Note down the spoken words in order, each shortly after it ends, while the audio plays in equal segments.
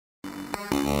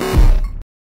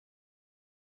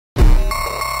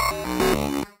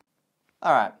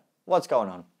Alright, what's going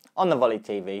on? On the Volley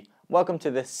TV, welcome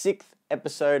to the 6th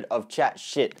episode of Chat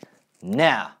Shit.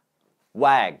 Now,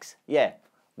 WAGS. Yeah,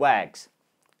 WAGS.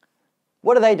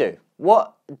 What do?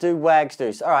 What do WAGs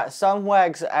do? So, alright, some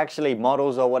WAGs are actually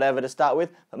models or whatever to start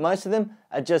with, but most of them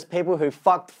are just people who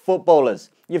fucked footballers.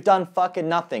 You've done fucking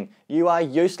nothing. You are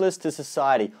useless to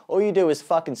society. All you do is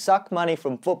fucking suck money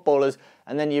from footballers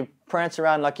and then you prance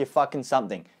around like you're fucking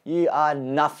something. You are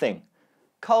nothing.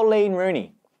 Coleen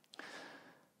Rooney.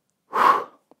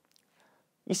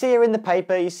 You see her in the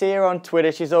paper, you see her on Twitter,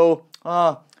 she's all,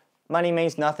 oh, money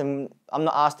means nothing, I'm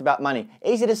not asked about money.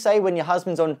 Easy to say when your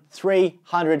husband's on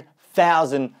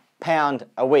 £300,000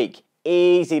 a week.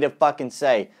 Easy to fucking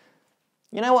say.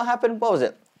 You know what happened? What was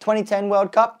it? 2010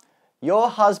 World Cup? Your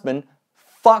husband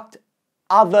fucked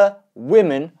other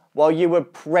women while you were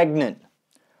pregnant.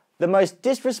 The most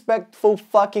disrespectful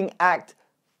fucking act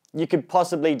you could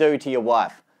possibly do to your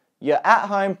wife. You're at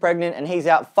home pregnant and he's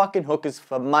out fucking hookers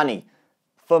for money.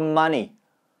 For money.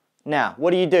 Now,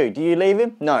 what do? Do you leave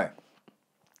him? No.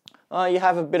 Oh, you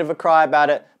have a bit of a cry about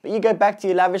it, but you go back to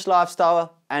your lavish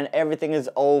lifestyle and everything is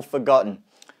all forgotten.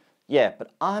 Yeah,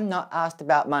 but I'm not asked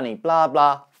about money, blah,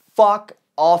 blah. Fuck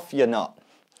off, you're not.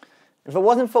 If it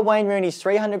wasn't for Wayne Rooney's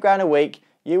 300 grand a week,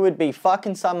 you would be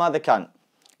fucking some other cunt.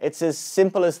 It's as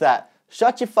simple as that.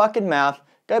 Shut your fucking mouth,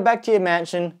 go back to your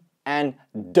mansion, and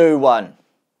do one.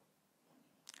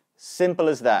 Simple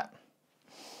as that.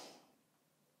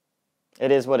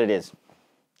 It is what it is.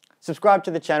 Subscribe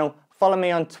to the channel, follow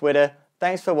me on Twitter.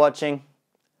 Thanks for watching.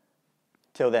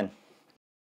 Till then.